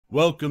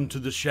Welcome to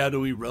the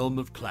shadowy realm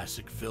of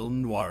classic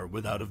film noir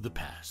with Out of the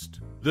Past.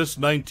 This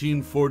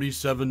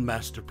 1947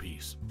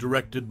 masterpiece,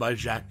 directed by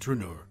Jacques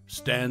Tourneur,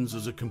 stands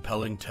as a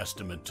compelling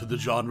testament to the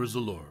genre's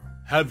allure.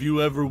 Have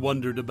you ever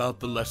wondered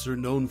about the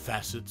lesser-known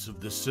facets of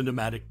this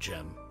cinematic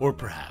gem, or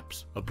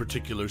perhaps a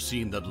particular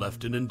scene that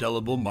left an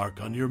indelible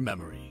mark on your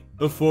memory?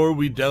 Before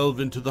we delve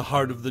into the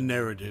heart of the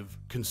narrative,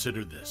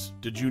 consider this.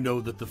 Did you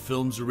know that the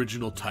film's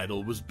original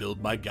title was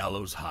Build My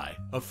Gallows High,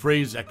 a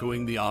phrase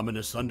echoing the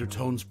ominous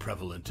undertones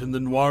prevalent in the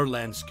noir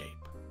landscape?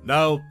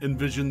 Now,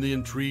 envision the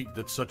intrigue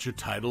that such a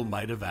title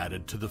might have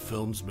added to the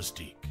film's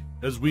mystique.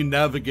 As we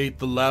navigate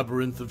the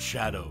labyrinth of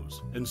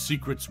shadows and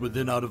secrets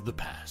within Out of the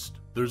Past,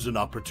 there's an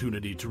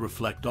opportunity to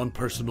reflect on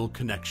personal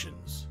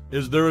connections.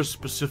 Is there a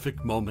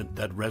specific moment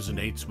that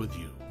resonates with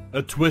you?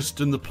 A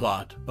twist in the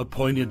plot, a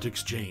poignant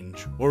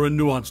exchange, or a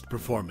nuanced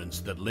performance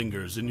that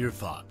lingers in your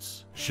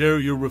thoughts? Share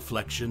your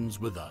reflections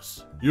with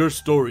us. Your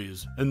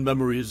stories and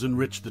memories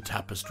enrich the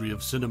tapestry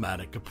of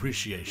cinematic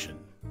appreciation.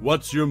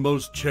 What's your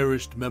most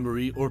cherished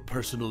memory or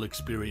personal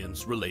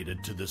experience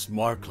related to this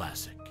noir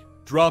classic?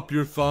 Drop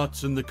your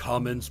thoughts in the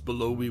comments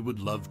below. We would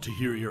love to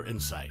hear your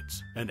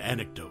insights and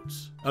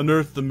anecdotes.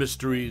 Unearth the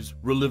mysteries,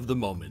 relive the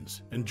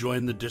moments, and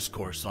join the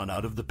discourse on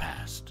Out of the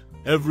Past.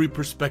 Every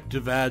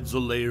perspective adds a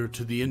layer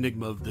to the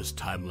enigma of this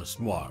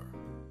timeless noir.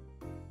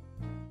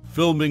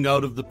 Filming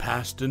Out of the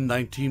Past in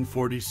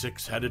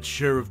 1946 had its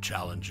share of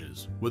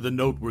challenges, with a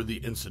noteworthy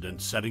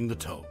incident setting the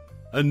tone.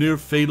 A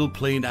near-fatal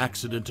plane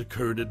accident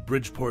occurred at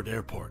Bridgeport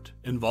Airport,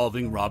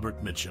 involving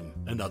Robert Mitchum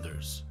and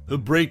others. The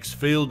brakes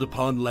failed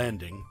upon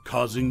landing,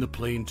 causing the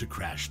plane to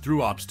crash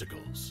through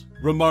obstacles.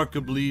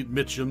 Remarkably,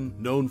 Mitchum,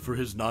 known for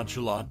his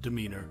nonchalant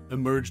demeanor,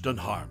 emerged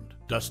unharmed,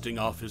 dusting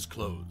off his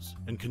clothes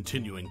and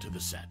continuing to the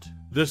set.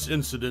 This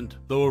incident,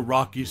 though a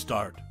rocky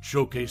start,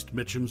 showcased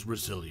Mitchum's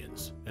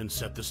resilience and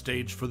set the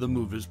stage for the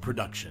movie's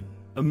production.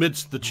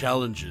 Amidst the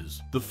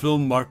challenges, the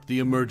film marked the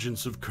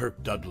emergence of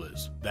Kirk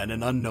Douglas, then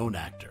an unknown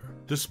actor.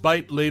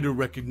 Despite later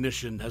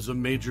recognition as a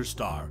major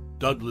star,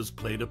 Douglas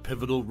played a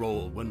pivotal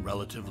role when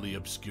relatively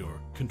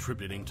obscure,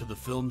 contributing to the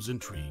film's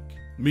intrigue.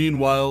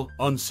 Meanwhile,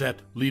 on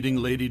set, leading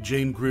lady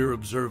Jane Greer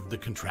observed the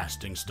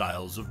contrasting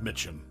styles of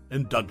Mitchum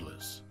and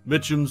Douglas.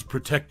 Mitchum's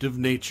protective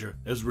nature,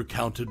 as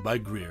recounted by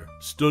Greer,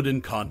 stood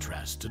in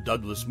contrast to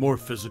Douglas' more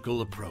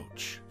physical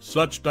approach.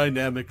 Such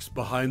dynamics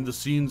behind the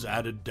scenes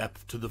added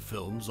depth to the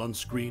film's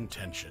on-screen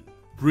tension.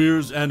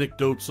 Greer's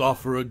anecdotes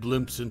offer a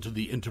glimpse into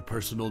the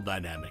interpersonal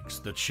dynamics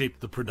that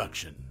shaped the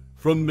production.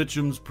 From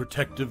Mitchum's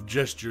protective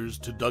gestures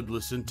to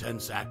Douglas'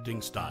 intense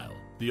acting style,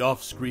 the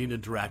off-screen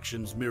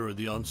interactions mirror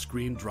the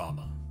on-screen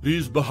drama.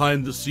 These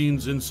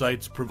behind-the-scenes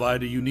insights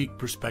provide a unique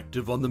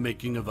perspective on the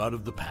making of Out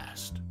of the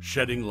Past,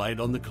 shedding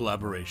light on the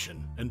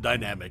collaboration and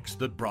dynamics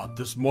that brought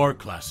this noir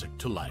classic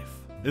to life.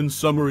 In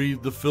summary,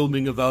 the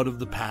filming of Out of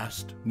the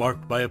Past,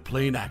 marked by a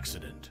plane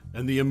accident,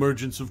 and the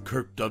emergence of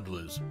Kirk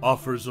Douglas,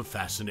 offers a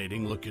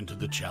fascinating look into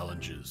the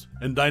challenges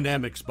and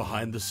dynamics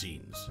behind the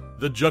scenes.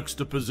 The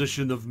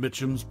juxtaposition of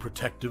Mitchum's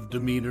protective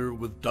demeanor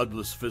with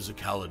Douglas'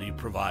 physicality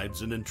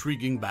provides an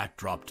intriguing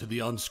backdrop to the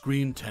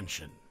on-screen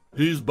tension.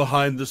 These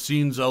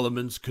behind-the-scenes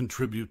elements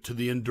contribute to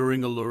the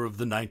enduring allure of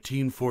the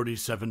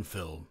 1947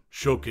 film,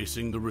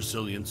 showcasing the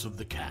resilience of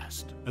the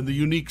cast and the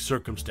unique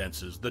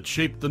circumstances that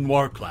shaped the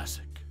noir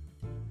classic.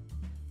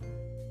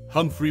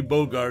 Humphrey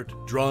Bogart,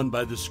 drawn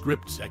by the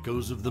script's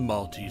echoes of the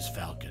Maltese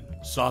Falcon,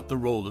 sought the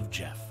role of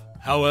Jeff.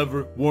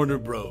 However, Warner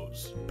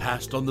Bros.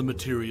 Passed on the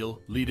material,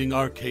 leading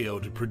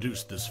RKO to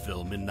produce this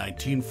film in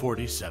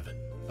 1947.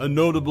 A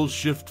notable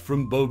shift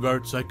from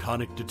Bogart's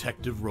iconic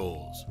detective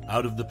roles,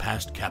 Out of the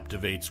Past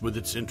captivates with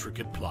its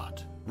intricate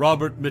plot.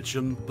 Robert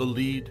Mitchum, the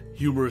lead,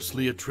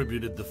 humorously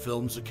attributed the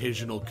film's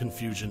occasional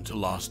confusion to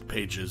lost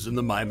pages in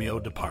the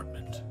Mimeo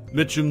department.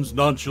 Mitchum's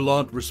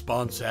nonchalant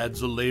response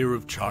adds a layer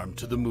of charm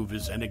to the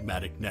movie's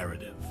enigmatic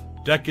narrative.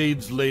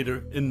 Decades later,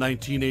 in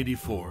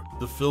 1984,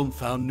 the film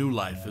found new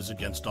life as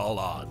Against All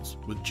Odds,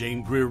 with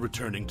Jane Greer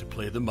returning to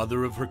play the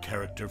mother of her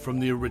character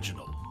from the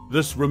original.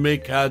 This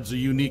remake adds a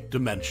unique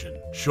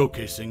dimension,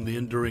 showcasing the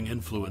enduring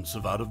influence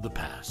of Out of the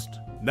Past.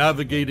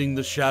 Navigating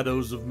the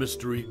shadows of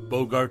mystery,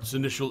 Bogart's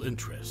initial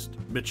interest,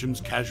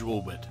 Mitchum's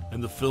casual wit,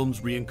 and the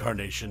film's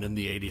reincarnation in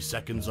the 80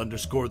 seconds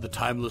underscore the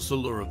timeless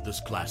allure of this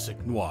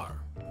classic noir.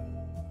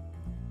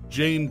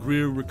 Jane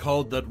Greer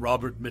recalled that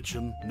Robert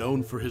Mitchum,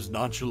 known for his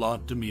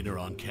nonchalant demeanor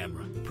on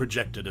camera,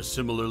 projected a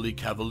similarly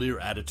cavalier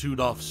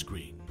attitude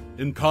off-screen.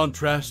 In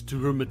contrast to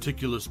her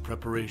meticulous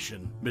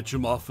preparation,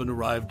 Mitchum often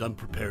arrived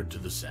unprepared to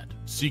the set,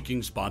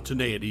 seeking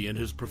spontaneity in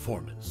his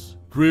performance.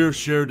 Greer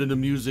shared an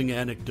amusing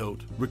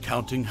anecdote,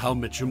 recounting how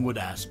Mitchum would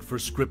ask for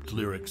script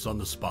lyrics on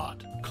the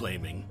spot,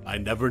 claiming, "I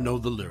never know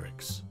the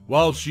lyrics."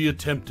 While she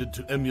attempted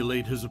to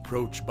emulate his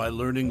approach by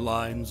learning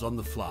lines on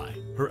the fly,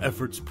 her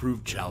efforts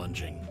proved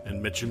challenging,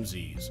 and Mitchum's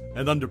ease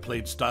and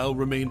underplayed style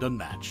remained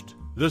unmatched.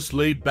 This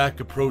laid-back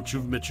approach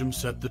of Mitchum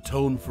set the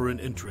tone for an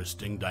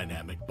interesting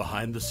dynamic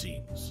behind the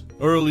scenes.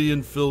 Early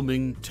in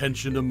filming,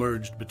 tension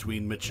emerged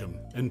between Mitchum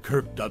and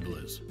Kirk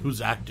Douglas,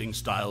 whose acting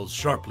styles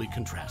sharply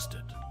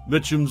contrasted.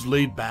 Mitchum's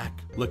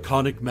laid-back,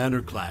 laconic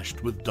manner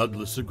clashed with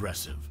Douglas'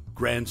 aggressive,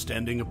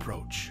 grandstanding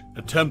approach.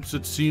 Attempts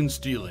at scene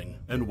stealing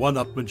and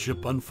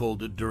one-upmanship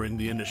unfolded during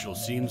the initial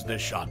scenes they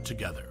shot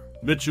together.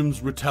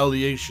 Mitchum's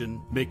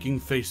retaliation,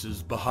 making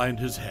faces behind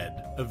his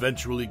head,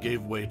 eventually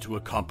gave way to a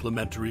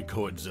complementary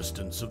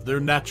coexistence of their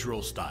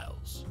natural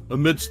styles.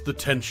 Amidst the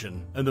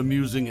tension, an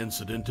amusing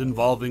incident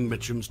involving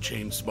Mitchum's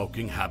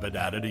chain-smoking habit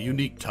added a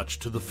unique touch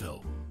to the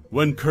film.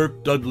 When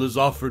Kirk Douglas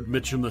offered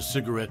Mitchum a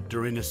cigarette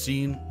during a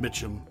scene,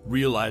 Mitchum,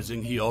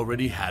 realizing he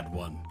already had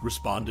one,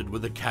 responded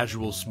with a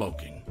casual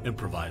smoking,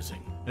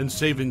 improvising, and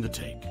saving the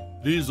take.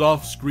 These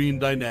off-screen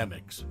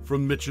dynamics,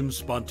 from Mitchum's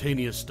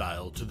spontaneous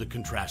style to the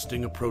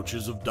contrasting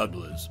approaches of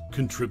Douglas,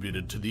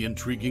 contributed to the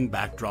intriguing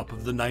backdrop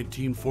of the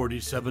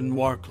 1947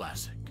 noir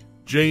classic.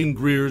 Jane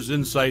Greer's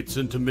insights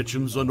into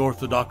Mitchum's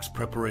unorthodox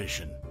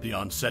preparation, the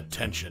on-set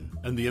tension,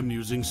 and the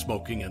amusing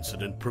smoking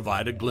incident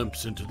provide a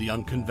glimpse into the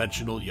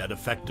unconventional yet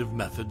effective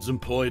methods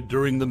employed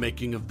during the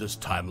making of this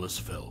timeless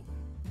film.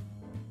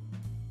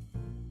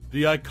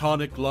 The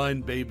iconic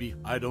line, "Baby,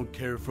 I don't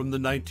care," from the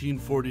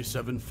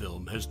 1947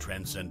 film has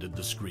transcended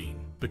the screen,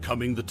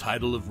 becoming the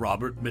title of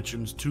Robert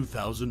Mitchum's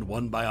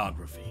 2001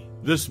 biography.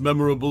 This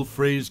memorable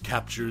phrase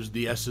captures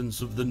the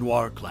essence of the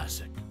noir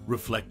classic,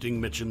 reflecting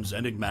Mitchum's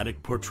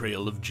enigmatic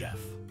portrayal of Jeff.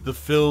 The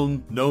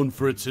film, known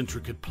for its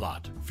intricate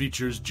plot,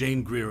 features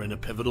Jane Greer in a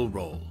pivotal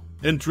role.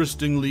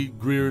 Interestingly,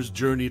 Greer's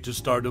journey to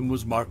stardom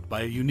was marked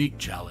by a unique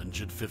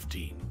challenge at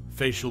 15.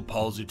 Facial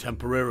palsy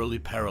temporarily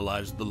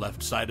paralyzed the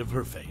left side of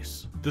her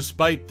face.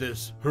 Despite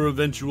this, her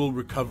eventual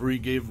recovery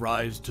gave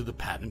rise to the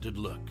patented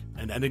look,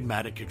 an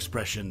enigmatic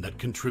expression that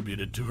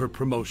contributed to her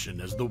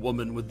promotion as the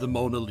woman with the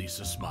Mona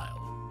Lisa smile.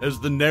 As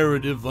the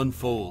narrative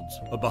unfolds,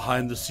 a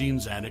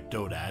behind-the-scenes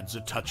anecdote adds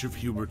a touch of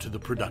humor to the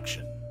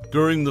production.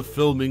 During the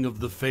filming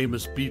of the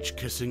famous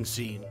beach-kissing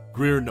scene,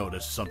 Greer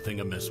noticed something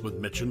amiss with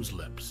Mitchum's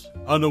lips.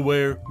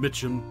 Unaware,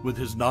 Mitchum, with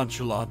his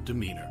nonchalant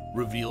demeanor,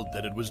 revealed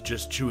that it was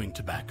just chewing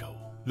tobacco.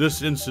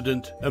 This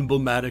incident,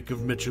 emblematic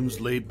of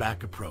Mitchum's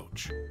laid-back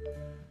approach,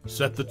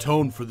 set the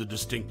tone for the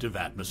distinctive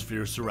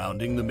atmosphere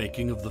surrounding the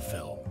making of the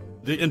film.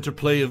 The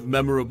interplay of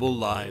memorable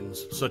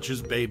lines, such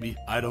as "Baby,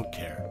 I don't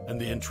care,"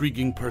 and the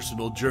intriguing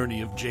personal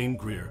journey of Jane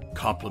Greer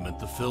complement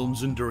the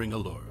film's enduring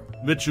allure.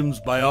 Mitchum's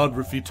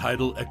biography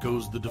title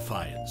echoes the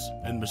defiance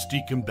and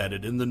mystique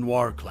embedded in the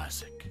noir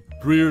classic.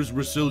 Greer's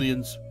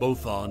resilience,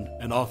 both on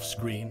and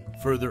off-screen,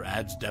 further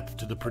adds depth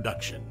to the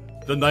production.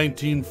 The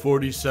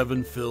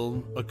 1947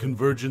 film, a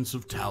convergence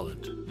of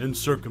talent and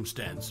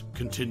circumstance,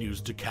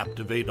 continues to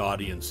captivate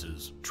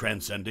audiences,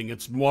 transcending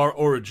its noir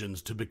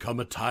origins to become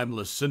a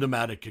timeless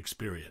cinematic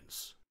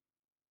experience.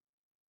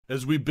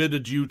 As we bid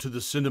adieu to the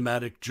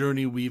cinematic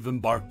journey we've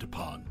embarked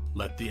upon,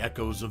 let the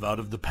echoes of Out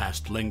of the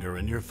Past linger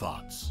in your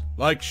thoughts.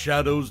 Like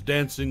shadows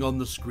dancing on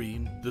the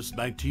screen, this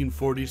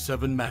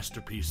 1947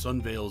 masterpiece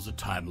unveils a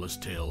timeless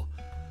tale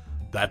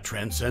that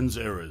transcends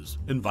eras,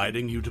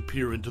 inviting you to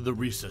peer into the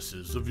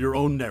recesses of your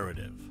own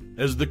narrative.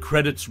 As the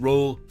credits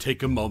roll,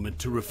 take a moment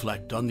to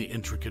reflect on the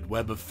intricate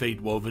web of fate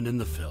woven in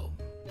the film.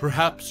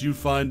 Perhaps you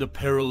find a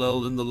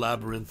parallel in the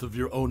labyrinth of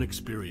your own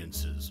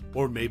experiences,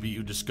 or maybe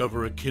you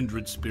discover a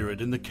kindred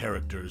spirit in the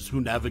characters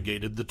who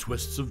navigated the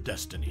twists of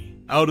destiny.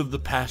 Out of the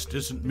Past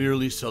isn't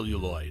merely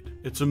celluloid,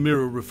 it's a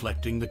mirror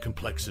reflecting the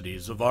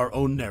complexities of our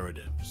own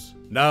narratives.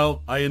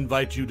 Now, I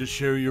invite you to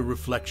share your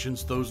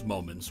reflections, those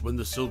moments when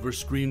the silver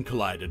screen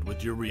collided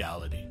with your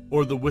reality,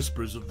 or the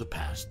whispers of the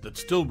past that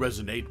still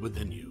resonate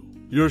within you.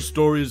 Your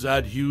stories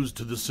add hues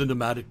to the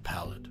cinematic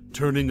palette,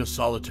 turning a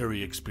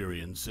solitary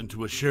experience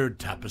into a shared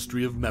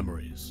tapestry of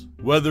memories.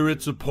 Whether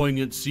it's a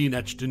poignant scene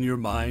etched in your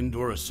mind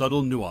or a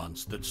subtle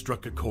nuance that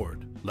struck a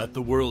chord, let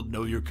the world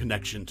know your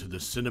connection to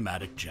this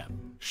cinematic gem.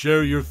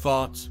 Share your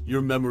thoughts,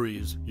 your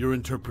memories, your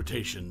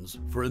interpretations,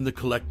 for in the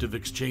collective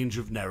exchange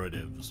of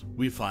narratives,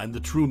 we find the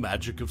true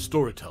magic of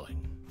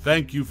storytelling.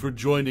 Thank you for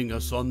joining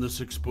us on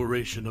this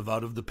exploration of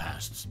Out of the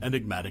Past's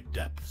enigmatic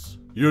depths.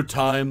 Your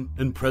time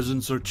and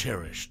presence are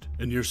cherished,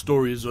 and your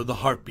stories are the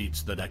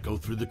heartbeats that echo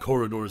through the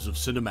corridors of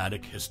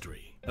cinematic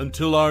history.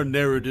 Until our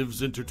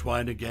narratives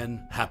intertwine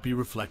again, happy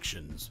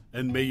reflections,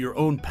 and may your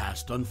own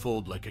past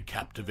unfold like a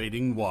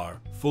captivating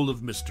noir, full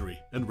of mystery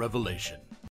and revelation.